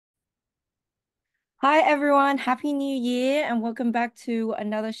Hi everyone, Happy New Year and welcome back to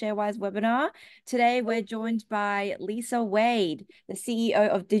another ShareWise webinar. Today we're joined by Lisa Wade, the CEO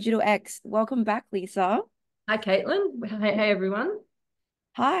of DigitalX. Welcome back, Lisa. Hi, Caitlin. Hey, everyone.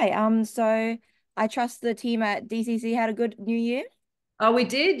 Hi, so I trust the team at DCC had a good New Year. Oh, we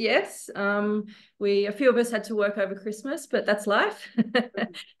did, yes. A few of us had to work over Christmas, but that's life.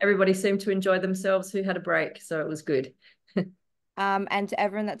 Everybody seemed to enjoy themselves who had a break, so it was good. And to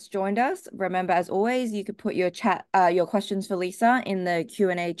everyone that's joined us, remember as always, you could put your questions for Lisa in the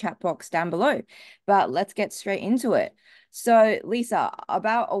Q&A chat box down below. But let's get straight into it. So, Lisa,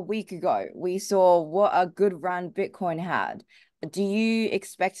 about a week ago, we saw what a good run Bitcoin had. Do you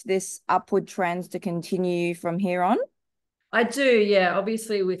expect this upward trend to continue from here on? I do, yeah,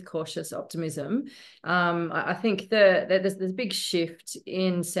 obviously with cautious optimism. I think that there's a big shift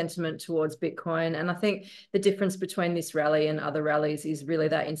in sentiment towards Bitcoin. And I think the difference between this rally and other rallies is really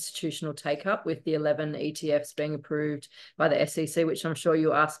that institutional take up with the 11 ETFs being approved by the SEC, which I'm sure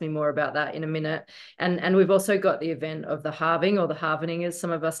you'll ask me more about that in a minute. And we've also got the event of the halving, or the halvening as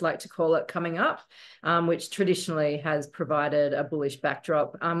some of us like to call it, coming up, which traditionally has provided a bullish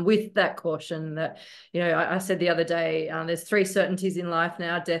backdrop, with that caution that, I said the other day, there's three certainties in life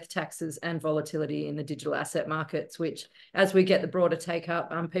now: death, taxes, and volatility in the digital asset markets, which, as we get the broader take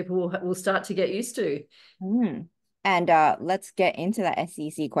up, people will start to get used to. Mm. And let's get into that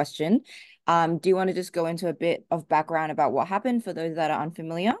SEC question. Do you want to just go into a bit of background about what happened for those that are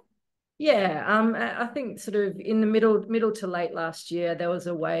unfamiliar? Yeah, I think sort of in the middle to late last year, there was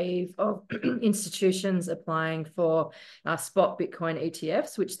a wave of institutions applying for spot Bitcoin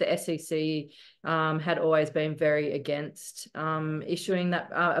ETFs, which the SEC had always been very against approving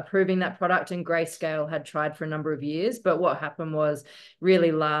that product, and Grayscale had tried for a number of years. But what happened was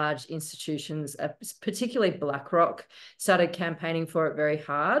really large institutions, particularly BlackRock, started campaigning for it very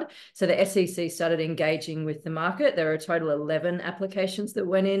hard. So the SEC started engaging with the market. There were a total of 11 applications that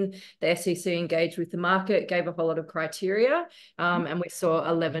went in. The SEC engaged with the market, gave a whole lot of criteria, and we saw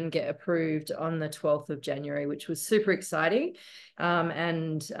 11 get approved on the 12th of January, which was super exciting. A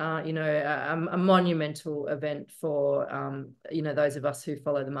monumental event for those of us who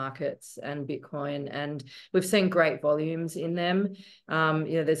follow the markets and Bitcoin. And we've seen great volumes in them.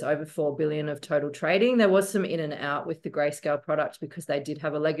 There's over 4 billion of total trading. There was some in and out with the Grayscale product because they did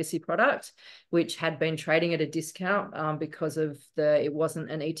have a legacy product which had been trading at a discount, because of it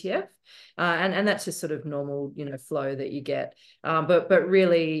wasn't an ETF. And that's just sort of normal, flow that you get. But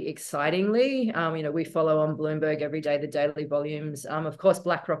really excitingly, we follow on Bloomberg every day the daily volumes. Of course,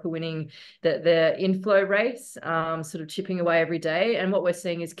 BlackRock are winning the inflow race, sort of chipping away every day. And what we're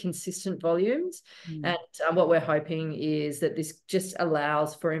seeing is consistent volumes. Mm. And what we're hoping is that this just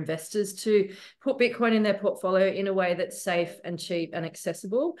allows for investors to put Bitcoin in their portfolio in a way that's safe and cheap and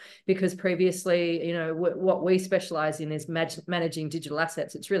accessible. Because previously, what we specialize in is managing digital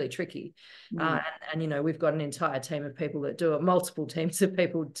assets. It's really tricky. Mm. We've got an entire team of people that do it, multiple teams of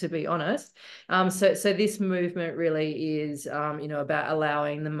people, to be honest. So this movement really is, about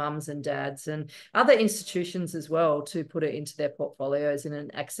allowing the mums and dads and other institutions as well to put it into their portfolios in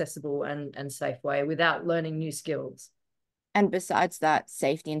an accessible and safe way without learning new skills. And besides that,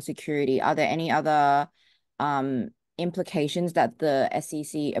 safety and security, are there any other implications that the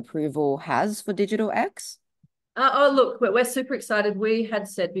SEC approval has for DigitalX? Oh, look, we're super excited. We had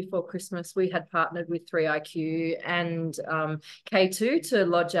said before Christmas we had partnered with 3iQ and K2 to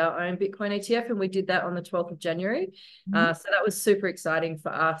lodge our own Bitcoin ETF, and we did that on the 12th of January. Mhm. So that was super exciting for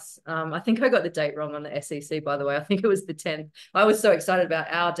us. I think I got the date wrong on the SEC, by the way. I think it was the 10th. I was so excited about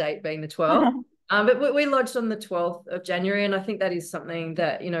our date being the 12th. But we lodged on the 12th of January, and I think that is something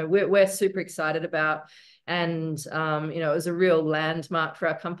that, we're super excited about. And, it was a real landmark for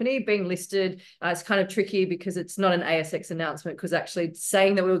our company being listed. It's kind of tricky because it's not an ASX announcement, because actually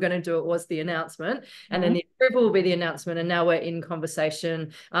saying that we were going to do it was the announcement. And then Mhm. the approval will be the announcement. And now we're in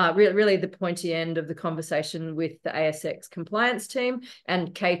conversation, really the pointy end of the conversation with the ASX compliance team.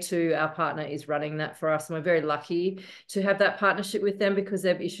 And K2, our partner, is running that for us. And we're very lucky to have that partnership with them because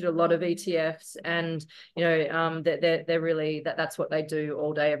they've issued a lot of ETFs. And, they're really, that's what they do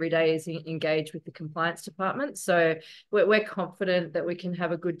all day, every day, is engage with the compliance department. So we're confident that we can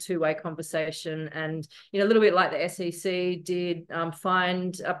have a good two-way conversation. And, a little bit like the SEC did,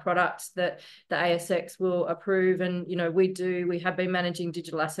 find a product that the ASX will approve. And, we have been managing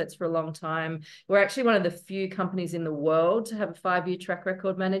digital assets for a long time. We're actually one of the few companies in the world to have a 5-year track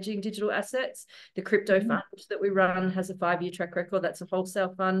record managing digital assets. The crypto fund that we run has a 5-year track record. That's a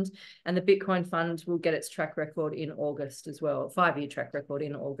wholesale fund. And the Bitcoin fund will get its track record in August as well, 5-year track record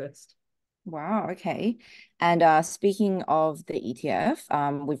in August. Wow, okay. And speaking of the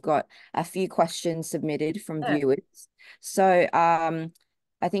ETF, we've got a few questions submitted from Yeah. viewers. So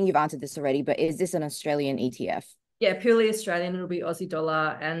I think you've answered this already, but is this an Australian ETF? Yeah, purely Australian. It'll be Aussie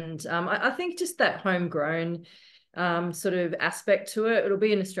dollar, and I think just that homegrown sort of aspect to it. It'll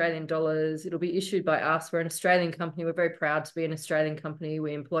be in Australian dollars. It'll be issued by us. We're an Australian company. We're very proud to be an Australian company.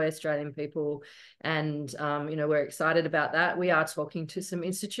 We employ Australian people, and we're excited about that. We are talking to some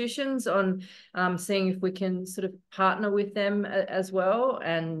institutions on seeing if we can sort of partner with them as well.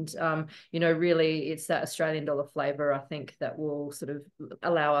 And really, it's that Australian dollar flavour, I think, that will sort of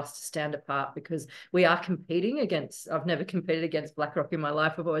allow us to stand apart because we are competing against. I've never competed against BlackRock in my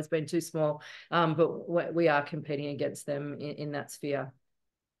life. I've always been too small, but we are competing against them in that sphere.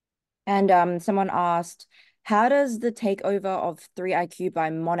 And someone asked, how does the takeover of 3iQ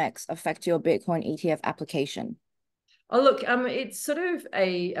by Monex affect your Bitcoin ETF application? Oh, look, it's sort of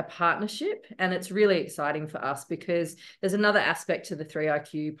a partnership, and it's really exciting for us because there's another aspect to the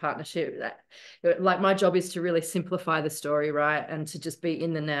 3iQ partnership that, like, my job is to really simplify the story, right, and to just be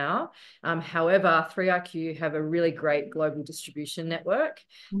in the now. However, 3iQ have a really great global distribution network,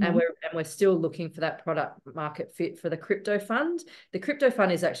 and Mhm. we're still looking for that product market fit for the crypto fund. The crypto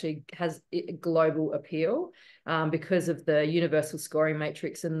fund has a global appeal because of the universal scoring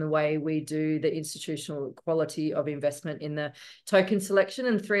matrix and the way we do the institutional quality of investment in the token selection.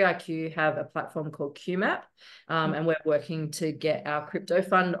 And 3iQ have a platform called QMAP, and we're working to get our crypto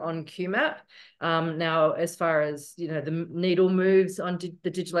fund on QMAP. Now, as far as the needle moves on the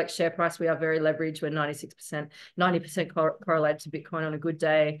DigitalX share price, we are very leveraged. We're 96%, 90% correlated to Bitcoin on a good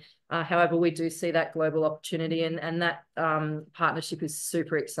day. However, we do see that global opportunity, and that partnership is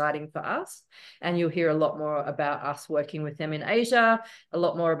super exciting for us. And you'll hear a lot more about us working with them in Asia, a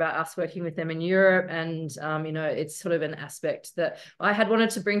lot more about us working with them in Europe. And, it's sort of an aspect that I had wanted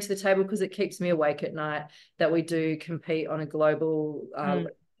to bring to the table because it keeps me awake at night that we do compete on a global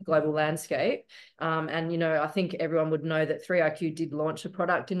landscape. I think everyone would know that 3iQ did launch a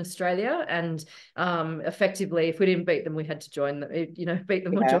product in Australia, and effectively, if we didn't beat them, we had to join them, beat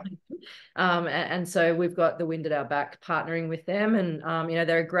them or Yeah. join them. So we've got the wind at our back partnering with them, and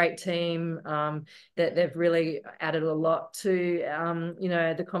they're a great team that they've really added a lot to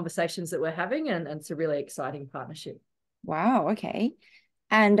the conversations that we're having, and it's a really exciting partnership. Wow, okay.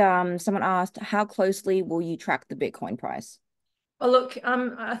 And someone asked, how closely will you track the Bitcoin price? Oh, look,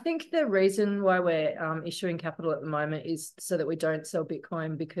 I think the reason why we're issuing capital at the moment is so that we don't sell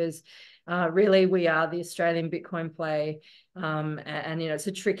Bitcoin, because really we are the Australian Bitcoin play. And it's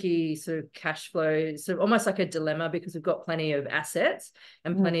a tricky sort of cash flow, sort of almost like a dilemma, because we've got plenty of assets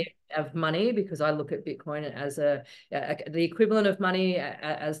and Mm. plenty of money, because I look at Bitcoin as the equivalent of money.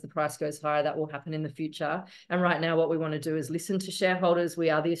 As the price goes higher, that will happen in the future. And right now, what we want to do is listen to shareholders. We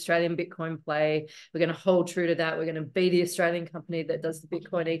are the Australian Bitcoin play. We're going to hold true to that. We're going to be the Australian company that does the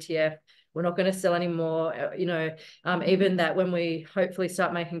Bitcoin ETF. We're not going to sell anymore. Even that when we hopefully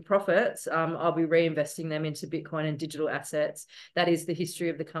start making profits, I'll be reinvesting them into Bitcoin and digital assets. That is the history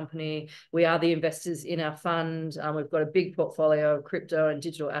of the company. We are the investors in our fund. We've got a big portfolio of crypto and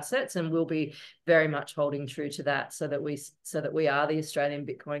digital assets, and we'll be very much holding true to that, so that we are the Australian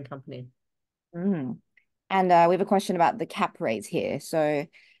Bitcoin company. Mm. And we have a question about the cap raise here. So,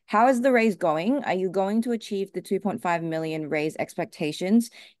 how is the raise going? Are you going to achieve the 2.5 million raise expectations,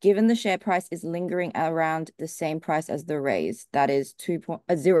 given the share price is lingering around the same price as the raise? That is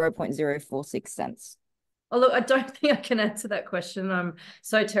 0.046 cents. Oh, look, I don't think I can answer that question. I'm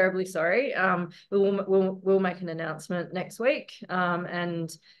so terribly sorry. We'll make an announcement next week. I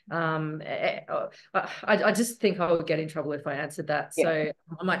just think I would get in trouble if I answered that. Yeah. So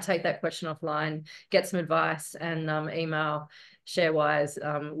I might take that question offline, get some advice, and email Sharewise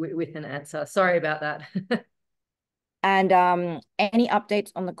with an answer. Sorry about that. And any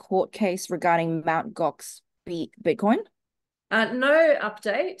updates on the court case regarding Mount Gox Bitcoin? No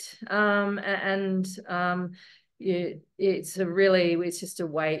update. Yeah, it's just a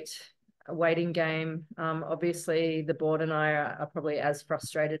waiting game. Obviously, the board and I are probably as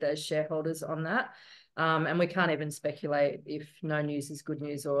frustrated as shareholders on that. And we can't even speculate if no news is good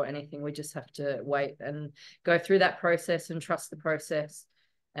news or anything. We just have to wait and go through that process and trust the process.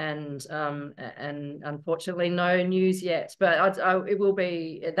 And unfortunately no news yet, but it will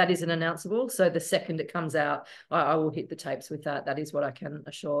be, that isn't announceable, so the second it comes out, I will hit the tapes with that. That is what I can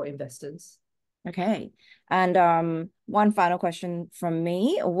assure investors. Okay. And one final question from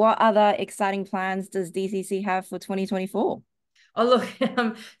me. What other exciting plans does DCC have for 2024? Oh look,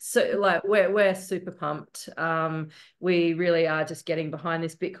 so like we're super pumped. We really are just getting behind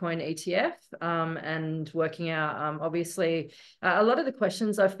this Bitcoin ETF, and working out. Obviously, a lot of the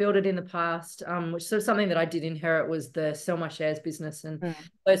questions I've fielded in the past, which sort of something that I did inherit, was the sell my shares business. And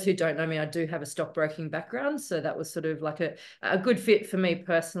those who don't know me, I do have a stockbroking background, so that was sort of like a good fit for me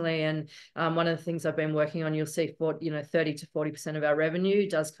personally. And one of the things I've been working on, you'll see, 30 to 40% of our revenue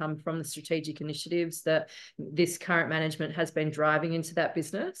does come from the strategic initiatives that this current management has been driving into that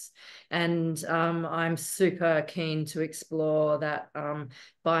business. And I'm super keen to explore that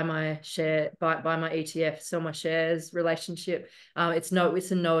buy my ETF, sell my shares relationship. It's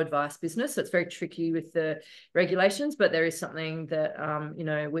a no advice business, so it's very tricky with the regulations, but there is something that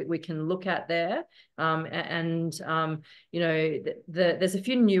we can look at there. There's a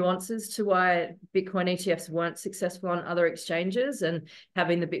few nuances to why Bitcoin ETFs weren't successful on other exchanges, and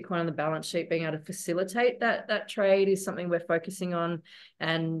having the Bitcoin on the balance sheet, being able to facilitate that trade, is something we're focusing on.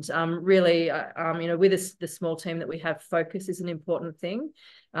 And really, with the small team that we have, focus is an important thing.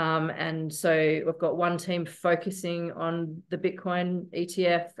 And so we've got one team focusing on the Bitcoin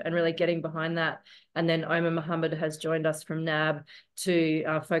ETF and really getting behind that. And then Omar Mohammed has joined us from NAB to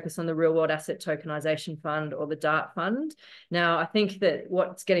focus on the real world asset tokenization fund, or the DART fund. Now, I think that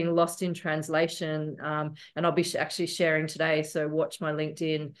what's getting lost in translation, and I'll be actually sharing today, so watch my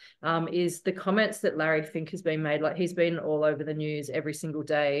LinkedIn, is the comments that Larry Fink has been made. Like, he's been all over the news every single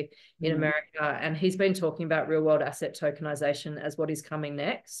day in America, and he's been talking about real world asset tokenization as what is coming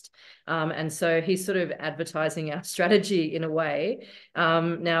next. And so he's sort of advertising our strategy in a way.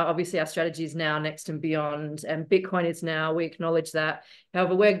 Now, obviously, our strategy is now, next, and beyond, and Bitcoin is now. We acknowledge that.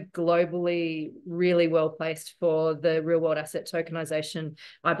 However, we're globally really well placed for the real world asset tokenization,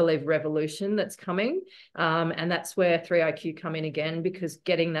 I believe, revolution that's coming. And that's where 3iQ come in again, because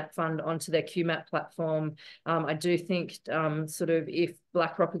getting that fund onto their QMAP platform, I do think sort of, if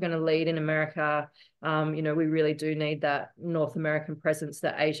BlackRock are going to lead in America, we really do need that North American presence,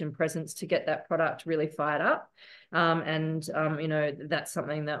 that Asian presence, to get that product really fired up. That's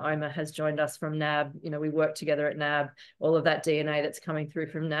something that Omar has joined us from NAB. We work together at NAB. All of that DNA that's coming through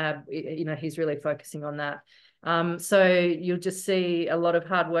from NAB, he's really focusing on that. So you'll just see a lot of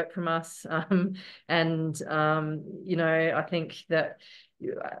hard work from us. I think that,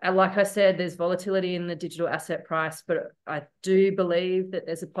 like I said, there's volatility in the digital asset price, but I do believe that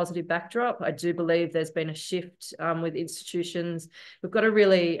there's a positive backdrop. I do believe there's been a shift with institutions. We've got a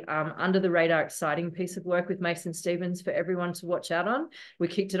really under the radar exciting piece of work with Mason Stevens for everyone to watch out on. We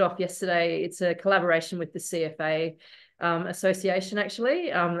kicked it off yesterday. It's a collaboration with the CFA association,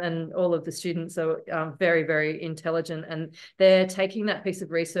 actually, and all of the students are very, very intelligent, and they're taking that piece of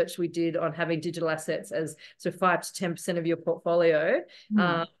research we did on having digital assets as sort of 5 to 10% of your portfolio,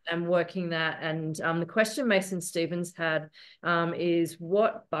 and working that. And the question Mason Stevens had is,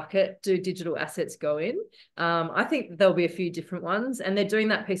 what bucket do digital assets go in? I think there'll be a few different ones, and they're doing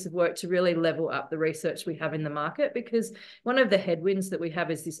that piece of work to really level up the research we have in the market, because one of the headwinds that we have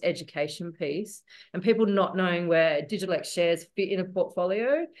is this education piece, and people not knowing where DigitalX shares fit in a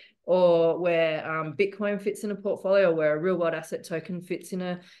portfolio, or where Bitcoin fits in a portfolio, or where a real world asset token fits in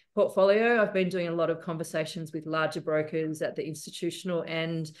a portfolio. I've been doing a lot of conversations with larger brokers at the institutional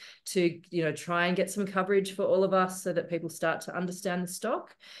end to try and get some coverage for all of us, so that people start to understand the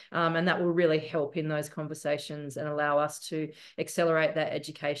stock, and that will really help in those conversations and allow us to accelerate that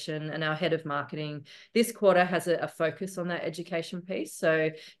education. And our head of marketing this quarter has a focus on that education piece, so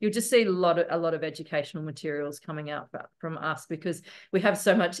you'll just see a lot of educational materials coming out from us, because we have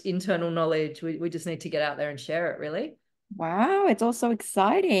so much internal knowledge. We just need to get out there and share it, really. Wow, it's all so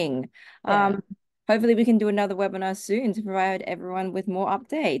exciting. Yeah. Hopefully we can do another webinar soon to provide everyone with more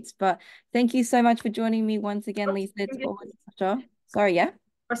updates. But thank you so much for joining me once again, Lisa. It's always a pleasure. Sorry, yeah?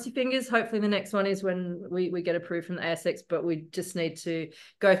 Cross your fingers. Hopefully the next one is when we get approved from the ASX, but we just need to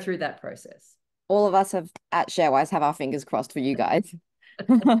go through that process. All of us at ShareWise have our fingers crossed for you guys.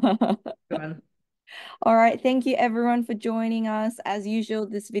 All right. Thank you everyone for joining us. As usual,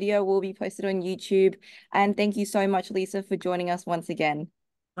 this video will be posted on YouTube. And thank you so much, Lisa, for joining us once again.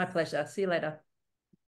 My pleasure. See you later.